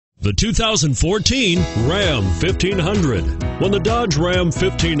The 2014 Ram 1500. When the Dodge Ram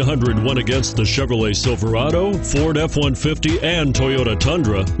 1500 went against the Chevrolet Silverado, Ford F-150, and Toyota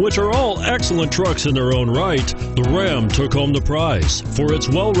Tundra, which are all excellent trucks in their own right, the Ram took home the prize for its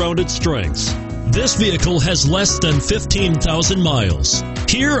well-rounded strengths. This vehicle has less than 15,000 miles.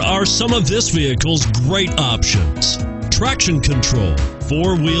 Here are some of this vehicle's great options: traction control,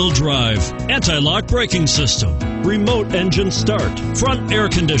 four-wheel drive, anti-lock braking system, remote engine start, front air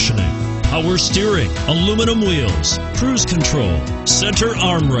conditioning, power steering, aluminum wheels, cruise control, center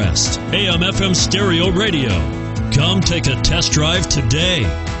armrest, AM/FM stereo radio. Come take a test drive today.